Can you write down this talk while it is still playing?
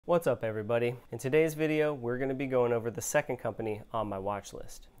What's up everybody? In today's video, we're going to be going over the second company on my watch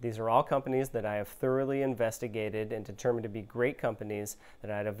list. These are all companies that I have thoroughly investigated and determined to be great companies that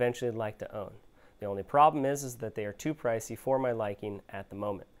I'd eventually like to own. The only problem is that they are too pricey for my liking at the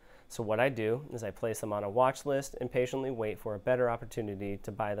moment. So what I do is I place them on a watch list and patiently wait for a better opportunity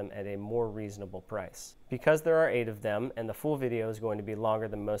to buy them at a more reasonable price. Because there are 8 of them and the full video is going to be longer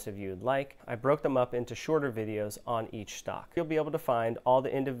than most of you would like, I broke them up into shorter videos on each stock. You'll be able to find all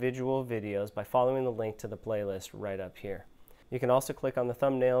the individual videos by following the link to the playlist right up here. You can also click on the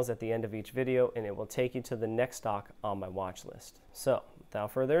thumbnails at the end of each video and it will take you to the next stock on my watch list. So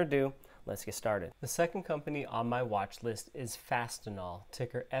without further ado, let's get started. The second company on my watch list is Fastenal,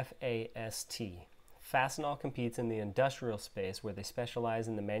 ticker FAST. Fastenal competes in the industrial space where they specialize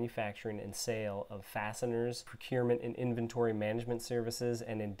in the manufacturing and sale of fasteners, procurement and inventory management services,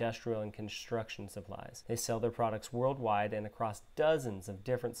 and industrial and construction supplies. They sell their products worldwide and across dozens of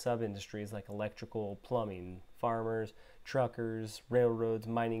different sub-industries like electrical, plumbing, farmers, truckers, railroads,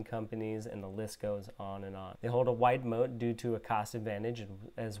 mining companies, and the list goes on and on. They hold a wide moat due to a cost advantage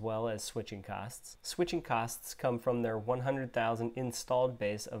as well as switching costs. Switching costs come from their 100,000 installed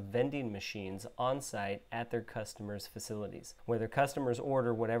base of vending machines on site at their customers' facilities, where their customers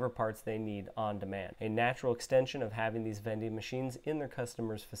order whatever parts they need on demand. A natural extension of having these vending machines in their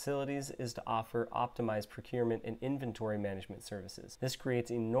customers' facilities is to offer optimized procurement and inventory management services. This creates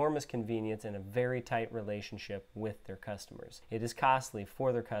enormous convenience and a very tight relationship with their customers. It is costly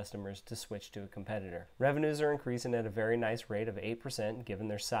for their customers to switch to a competitor. Revenues are increasing at a very nice rate of 8% given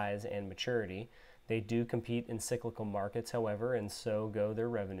their size and maturity. They do compete in cyclical markets, however, and so go their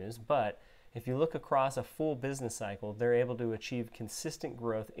revenues, but if you look across a full business cycle, they're able to achieve consistent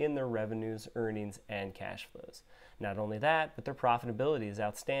growth in their revenues, earnings, and cash flows. Not only that, but their profitability is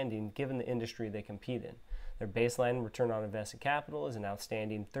outstanding given the industry they compete in. Their baseline return on invested capital is an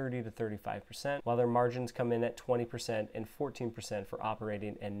outstanding 30 to 35%, while their margins come in at 20% and 14% for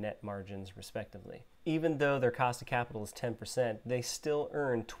operating and net margins respectively. Even though their cost of capital is 10%, they still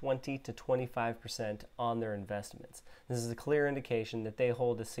earn 20 to 25% on their investments. This is a clear indication that they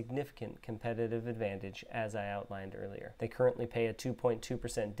hold a significant competitive advantage as I outlined earlier. They currently pay a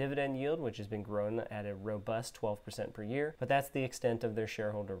 2.2% dividend yield, which has been growing at a robust 12% per year, but that's the extent of their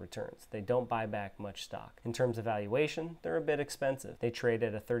shareholder returns. They don't buy back much stock. In terms of valuation, they're a bit expensive. They trade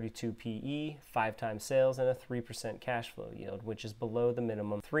at a 32 PE, 5 times sales, and a 3% cash flow yield, which is below the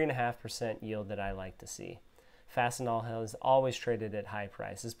minimum 3.5% yield that I like to see. Fastenal has always traded at high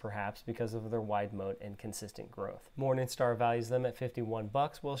prices, perhaps because of their wide moat and consistent growth. Morningstar values them at $51,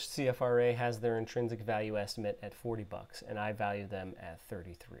 while CFRA has their intrinsic value estimate at $40, and I value them at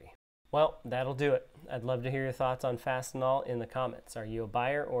 $33. Well, that'll do it. I'd love to hear your thoughts on Fastenal in the comments. Are you a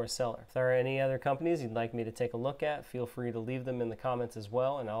buyer or a seller? If there are any other companies you'd like me to take a look at, feel free to leave them in the comments as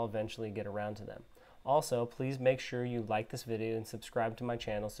well, and I'll eventually get around to them. Also, please make sure you like this video and subscribe to my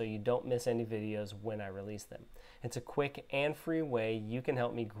channel so you don't miss any videos when I release them. It's a quick and free way you can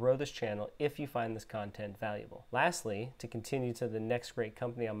help me grow this channel if you find this content valuable. Lastly, to continue to the next great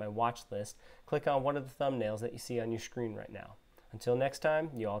company on my watch list, click on one of the thumbnails that you see on your screen right now. Until next time,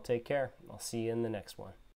 you all take care. I'll see you in the next one.